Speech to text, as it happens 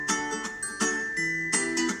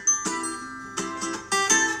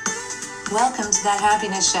Welcome to That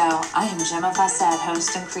Happiness Show. I am Gemma Fawcett,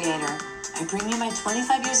 host and creator. I bring you my 25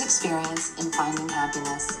 years experience in finding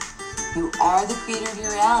happiness. You are the creator of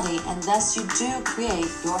your reality, and thus you do create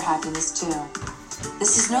your happiness too.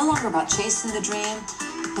 This is no longer about chasing the dream,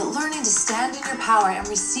 but learning to stand in your power and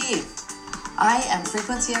receive. I am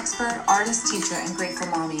frequency expert, artist, teacher, and grateful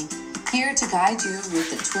mommy, here to guide you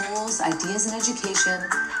with the tools, ideas, and education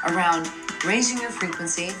around raising your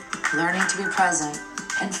frequency, learning to be present,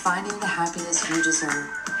 and finding the happiness you deserve.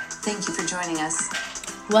 Thank you for joining us.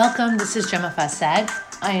 Welcome, this is Gemma Fawcett.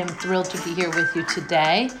 I am thrilled to be here with you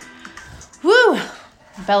today. Woo!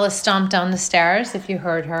 Bella stomped down the stairs, if you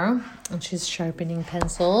heard her, and she's sharpening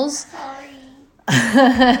pencils. Sorry.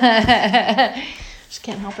 She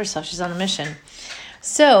can't help herself. She's on a mission.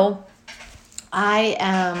 So, I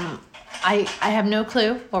have no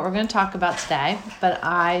clue what we're going to talk about today, but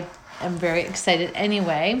I am very excited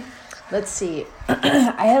anyway. Let's see.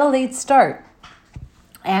 I had a late start,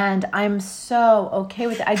 and I'm so okay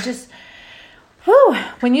with it.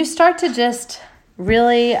 When you start to just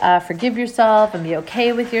really forgive yourself and be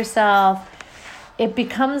okay with yourself, it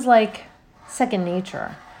becomes like second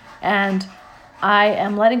nature. And I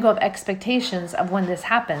am letting go of expectations of when this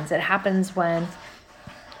happens. It happens when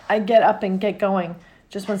I get up and get going.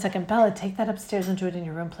 Just 1 second. Bella, take that upstairs and do it in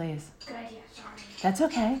your room, please. Good idea, sorry. That's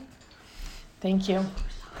okay. Thank you.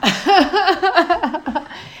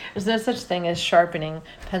 There's no such thing as sharpening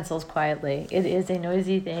pencils quietly. It is a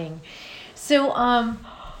noisy thing. So, I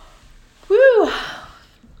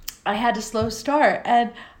had a slow start,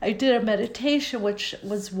 and I did a meditation, which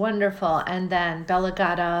was wonderful. And then Bella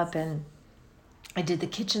got up, and I did the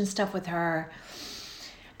kitchen stuff with her.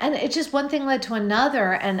 And it just one thing led to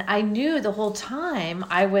another. And I knew the whole time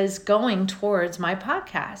I was going towards my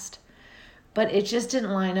podcast, but it just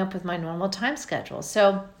didn't line up with my normal time schedule.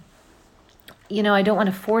 So, I don't want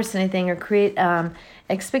to force anything or create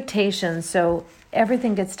expectations. So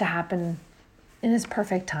everything gets to happen in its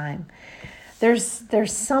perfect time. There's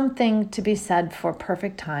something to be said for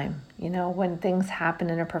perfect time. When things happen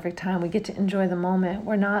in a perfect time, we get to enjoy the moment.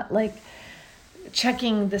 We're not like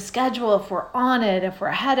checking the schedule if we're on it, if we're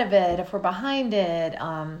ahead of it, if we're behind it.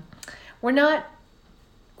 We're not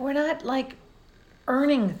like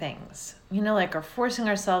earning things, or forcing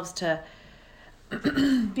ourselves to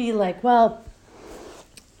be like, well,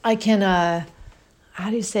 I can, how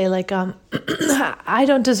do you say, I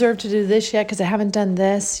don't deserve to do this yet because I haven't done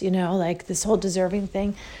this, like this whole deserving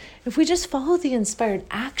thing. If we just follow the inspired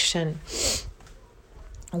action,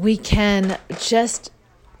 we can just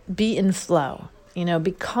be in flow,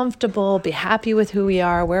 be comfortable, be happy with who we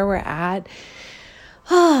are, where we're at.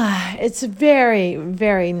 It's very,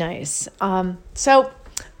 very nice. So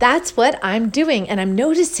that's what I'm doing, and I'm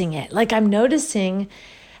noticing it. I'm noticing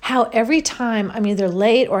how every time I'm either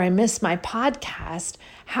late or I miss my podcast,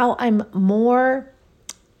 how I'm more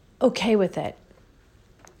okay with it,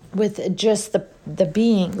 with just the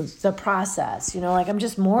being, the process, I'm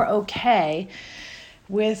just more okay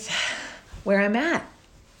with where I'm at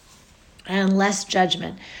and less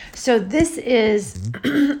judgment. So this is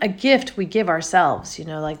a gift we give ourselves,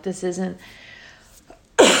 this isn't,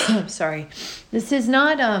 sorry, this is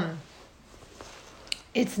not,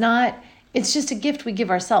 it's just a gift we give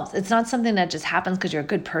ourselves. It's not something that just happens because you're a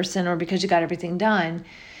good person or because you got everything done.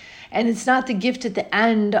 And it's not the gift at the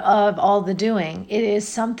end of all the doing. It is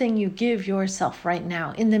something you give yourself right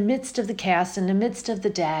now in the midst of the chaos, in the midst of the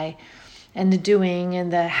day and the doing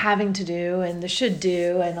and the having to do and the should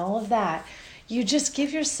do and all of that. You just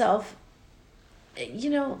give yourself,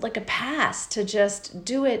 like a pass to just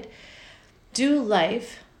do it, do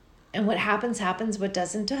life. And what happens, happens. What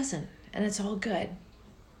doesn't, doesn't. And it's all good.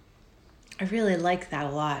 I really like that a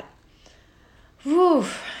lot. Woo.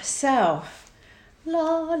 So,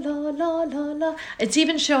 la, la, la, la, la. It's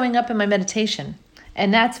even showing up in my meditation.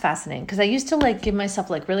 And that's fascinating because I used to give myself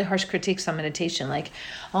really harsh critiques on meditation.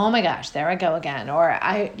 Oh my gosh, there I go again. Or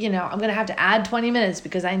I'm going to have to add 20 minutes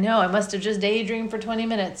because I know I must have just daydreamed for 20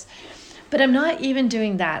 minutes. But I'm not even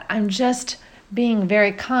doing that. I'm just being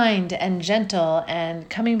very kind and gentle and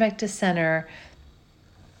coming back to center.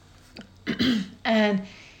 And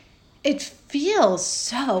it feels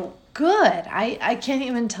so good. I can't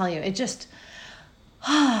even tell you. It just,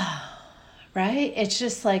 right? It's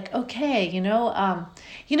just okay,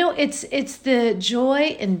 it's the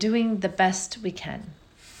joy in doing the best we can.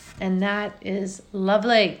 And that is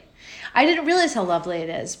lovely. I didn't realize how lovely it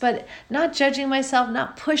is, but not judging myself,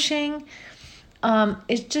 not pushing.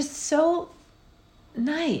 It's just so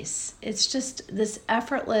nice. It's just this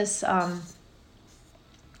effortless,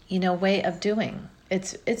 way of doing.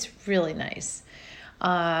 It's really nice.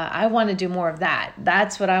 I want to do more of that.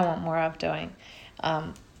 That's what I want more of doing.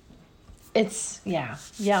 Yum,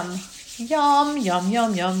 yum, yum,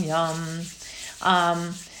 yum, yum, yum.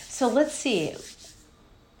 So let's see.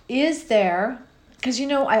 Is there, because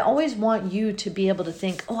I always want you to be able to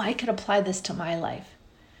think, oh, I could apply this to my life.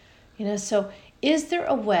 So is there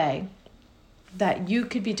a way that you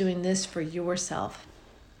could be doing this for yourself?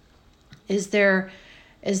 Is there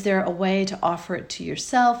a way to offer it to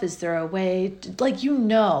yourself? Is there a way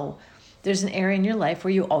to, there's an area in your life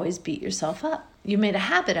where you always beat yourself up. You made a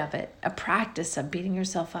habit of it, a practice of beating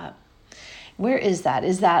yourself up. Where is that?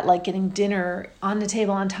 Is that like getting dinner on the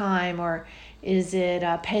table on time? Or is it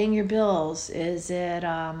paying your bills? Is it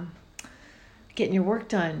getting your work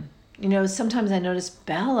done? Sometimes I notice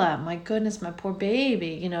Bella, my goodness, my poor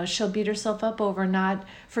baby, she'll beat herself up over not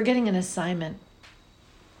forgetting an assignment.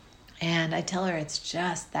 And I tell her it's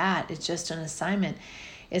just that. It's just an assignment.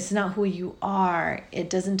 It's not who you are. It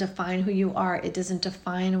doesn't define who you are. It doesn't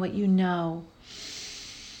define what you know.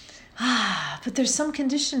 But there's some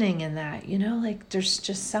conditioning in that, there's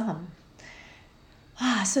just some.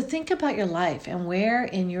 So think about your life and where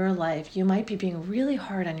in your life you might be being really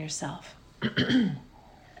hard on yourself.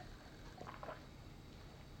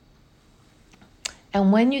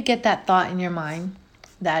 And when you get that thought in your mind,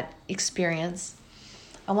 that experience,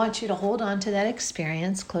 I want you to hold on to that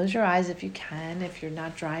experience. Close your eyes if you can, if you're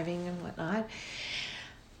not driving and whatnot.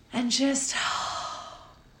 And just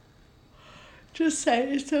say,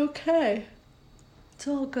 it's okay. It's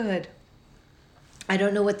all good. I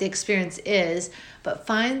don't know what the experience is, but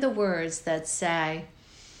find the words that say,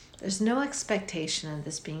 there's no expectation of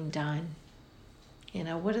this being done.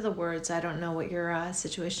 What are the words? I don't know what your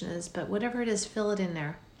situation is, but whatever it is, fill it in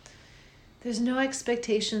there. There's no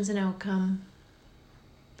expectations and outcome.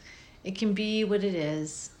 It can be what it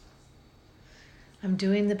is. I'm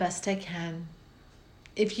doing the best I can.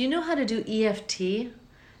 If you know how to do EFT,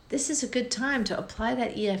 this is a good time to apply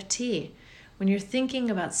that EFT. When you're thinking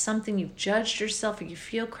about something you've judged yourself or you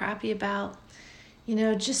feel crappy about,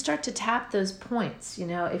 just start to tap those points.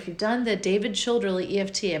 If you've done the David Childerley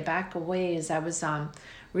EFT back away as I was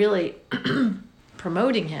really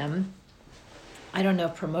promoting him. I don't know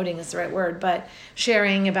if promoting is the right word, but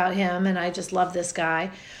sharing about him, and I just love this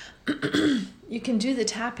guy. You can do the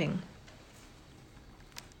tapping.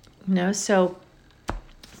 So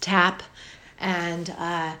tap and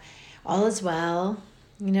all is well.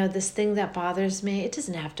 This thing that bothers me, it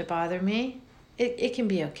doesn't have to bother me. It can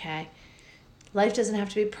be okay. Life doesn't have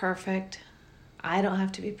to be perfect. I don't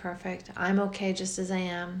have to be perfect. I'm okay just as I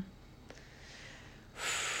am.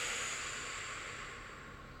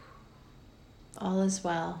 All is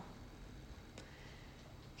well.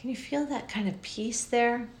 Can you feel that kind of peace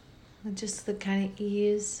there? Just the kind of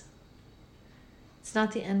ease. It's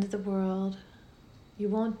not the end of the world. You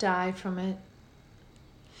won't die from it.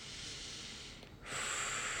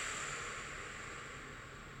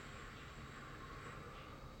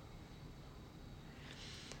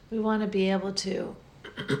 We want to be able to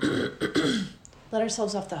let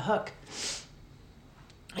ourselves off the hook.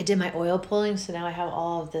 I did my oil pulling, so now I have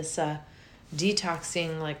all of this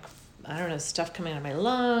detoxing, stuff coming out of my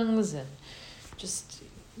lungs and just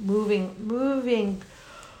moving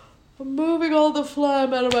all the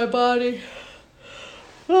phlegm out of my body.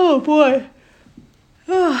 Oh boy.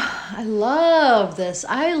 I love this.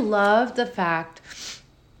 I love the fact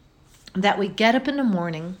that we get up in the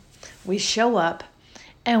morning, we show up,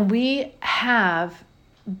 and we have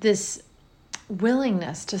this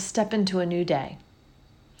willingness to step into a new day.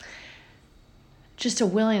 Just a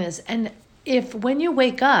willingness. And if when you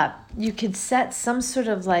wake up, you could set some sort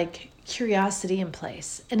of curiosity in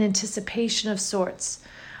place, an anticipation of sorts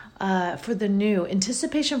for the new,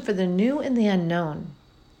 anticipation for the new and the unknown.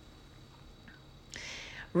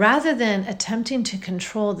 Rather than attempting to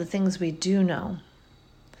control the things we do know,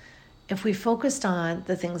 if we focused on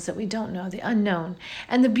the things that we don't know, the unknown.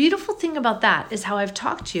 And the beautiful thing about that is how I've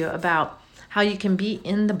talked to you about how you can be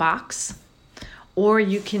in the box or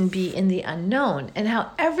you can be in the unknown, and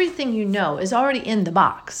how everything you know is already in the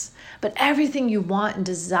box, but everything you want and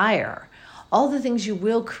desire, all the things you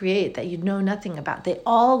will create that you know nothing about, they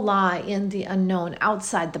all lie in the unknown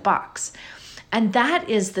outside the box. And that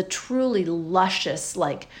is the truly luscious,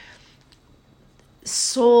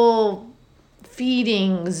 soul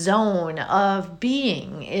feeding zone of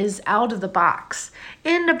being, is out of the box.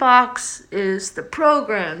 In the box is the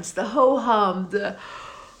programs, the ho-hum, the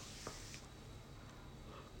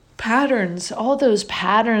patterns, all those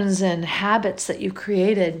patterns and habits that you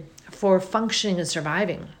created for functioning and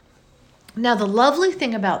surviving. Now, the lovely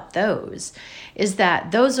thing about those is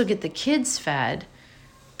that those will get the kids fed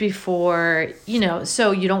before,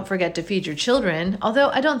 so you don't forget to feed your children, although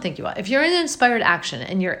I don't think you will. If you're in inspired action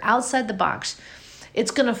and you're outside the box, it's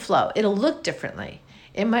going to flow. It'll look differently.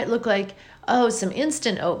 It might look like, some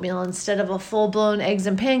instant oatmeal instead of a full-blown eggs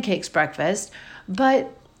and pancakes breakfast,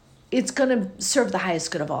 but it's going to serve the highest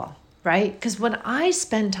good of all, right? Because when I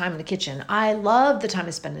spend time in the kitchen, I love the time I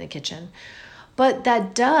spend in the kitchen, but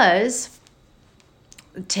that does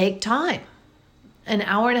take time. An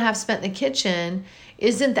hour and a half spent in the kitchen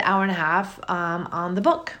isn't the hour and a half on the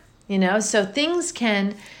book, so things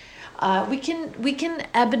can, we can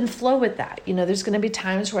ebb and flow with that. There's going to be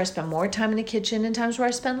times where I spend more time in the kitchen and times where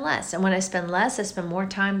I spend less. And when I spend less, I spend more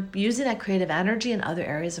time using that creative energy in other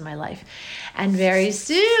areas of my life. And very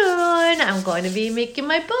soon I'm going to be making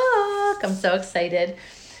my book. I'm so excited.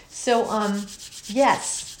 So,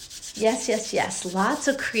 yes. Lots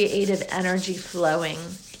of creative energy flowing.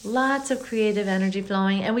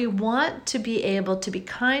 And we want to be able to be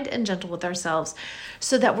kind and gentle with ourselves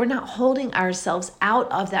so that we're not holding ourselves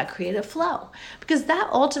out of that creative flow, because that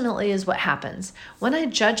ultimately is what happens when I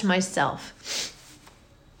judge myself.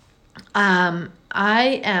 I'm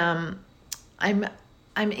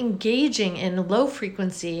engaging in low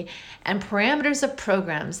frequency and parameters of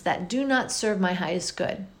programs that do not serve my highest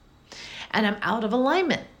good. And I'm out of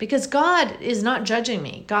alignment because God is not judging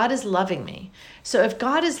me. God is loving me. So if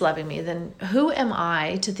God is loving me, then who am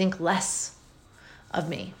I to think less of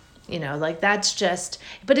me? That's just,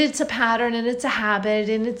 but it's a pattern and it's a habit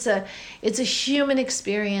and it's a human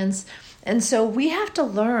experience. And so we have to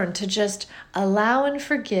learn to just allow and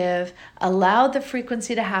forgive, allow the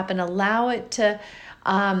frequency to happen, allow it to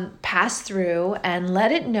pass through, and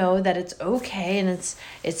let it know that it's okay and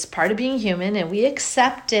it's part of being human, and we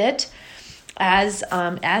accept it as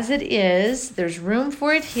it is. There's room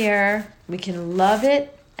for it here. We can love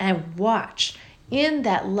it and watch. In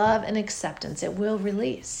that love and acceptance, it will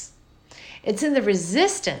release. It's in the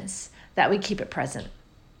resistance that we keep it present.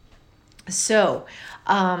 So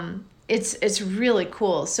it's really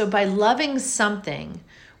cool. So by loving something,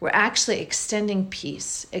 we're actually extending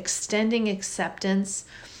peace, extending acceptance.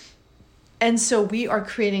 And so we are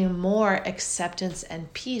creating more acceptance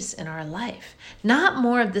and peace in our life. Not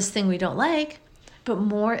more of this thing we don't like, but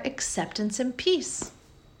more acceptance and peace.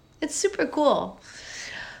 It's super cool.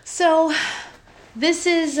 So this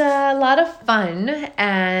is a lot of fun,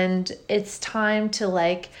 and it's time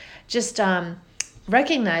to just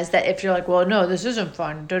recognize that if you're like, well, no, this isn't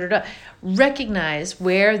fun, recognize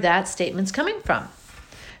where that statement's coming from.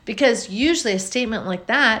 Because usually a statement like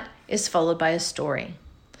that is followed by a story.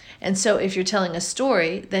 And so if you're telling a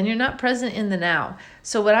story, then you're not present in the now.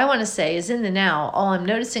 So what I want to say is, in the now, all I'm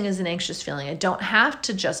noticing is an anxious feeling. I don't have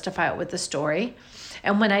to justify it with a story.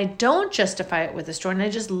 And when I don't justify it with a story and I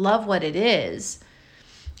just love what it is,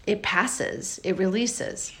 it passes, it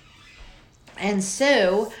releases. And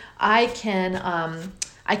so I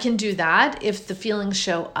can do that if the feelings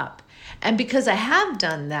show up. And because I have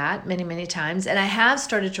done that many, many times, and I have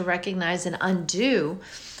started to recognize and undo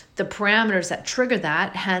the parameters that trigger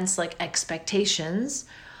that, hence expectations,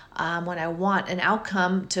 when I want an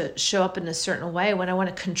outcome to show up in a certain way, when I want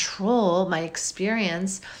to control my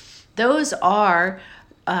experience, those are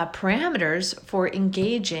parameters for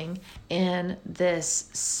engaging in this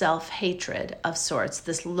self-hatred of sorts,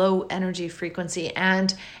 this low energy frequency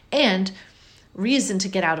and reason to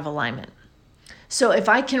get out of alignment. So if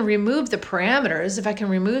I can remove the parameters, if I can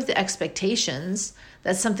remove the expectations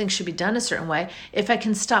that something should be done a certain way, if I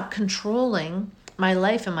can stop controlling my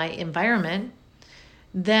life and my environment,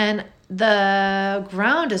 then the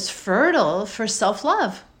ground is fertile for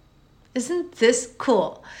self-love. Isn't this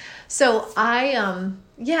cool? So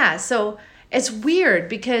so it's weird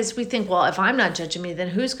because we think, well, if I'm not judging me, then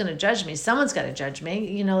who's going to judge me? Someone's got to judge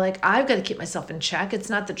me. I've got to keep myself in check. It's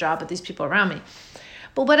not the job of these people around me.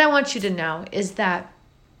 But what I want you to know is that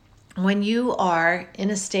when you are in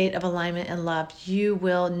a state of alignment and love, you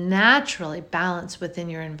will naturally balance within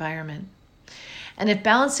your environment. And if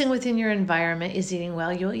balancing within your environment is eating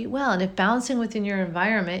well, you'll eat well. And if balancing within your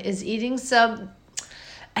environment is eating some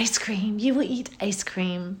ice cream, you will eat ice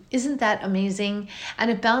cream. Isn't that amazing?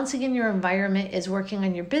 And if balancing in your environment is working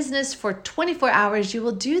on your business for 24 hours, you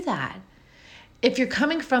will do that. If you're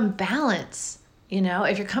coming from balance,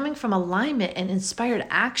 if you're coming from alignment and inspired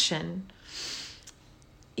action,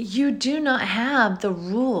 you do not have the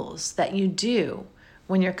rules that you do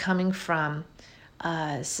when you're coming from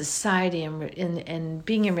society and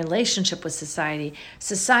being in relationship with society.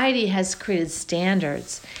 Society has created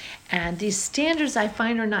standards, and these standards I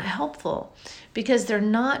find are not helpful because they're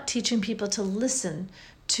not teaching people to listen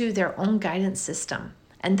to their own guidance system.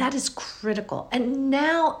 And that is critical. And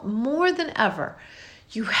now more than ever,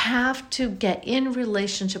 You have to get in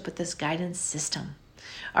relationship with this guidance system.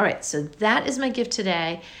 All right, so that is my gift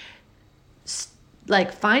today.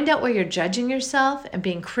 Like, find out where you're judging yourself and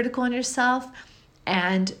being critical on yourself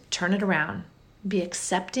and turn it around. Be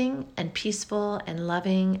accepting and peaceful and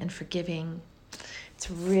loving and forgiving.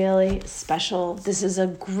 It's really special. This is a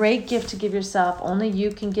great gift to give yourself. Only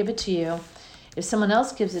you can give it to you. If someone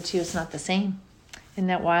else gives it to you, it's not the same. Isn't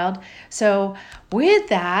that wild? So with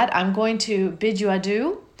that, I'm going to bid you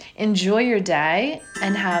adieu. Enjoy your day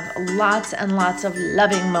and have lots and lots of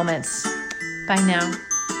loving moments. Bye now.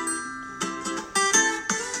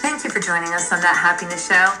 Thank you for joining us on That Happiness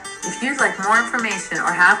Show. If you'd like more information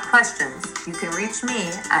or have questions, you can reach me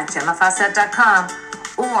at GemmaFawcett.com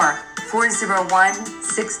or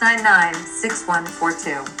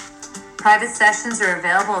 401-699-6142. Private sessions are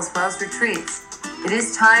available as well as retreats. It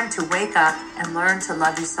is time to wake up and learn to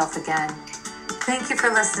love yourself again. Thank you for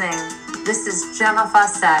listening. This is Gemma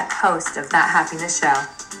Fawcett, host of That Happiness Show.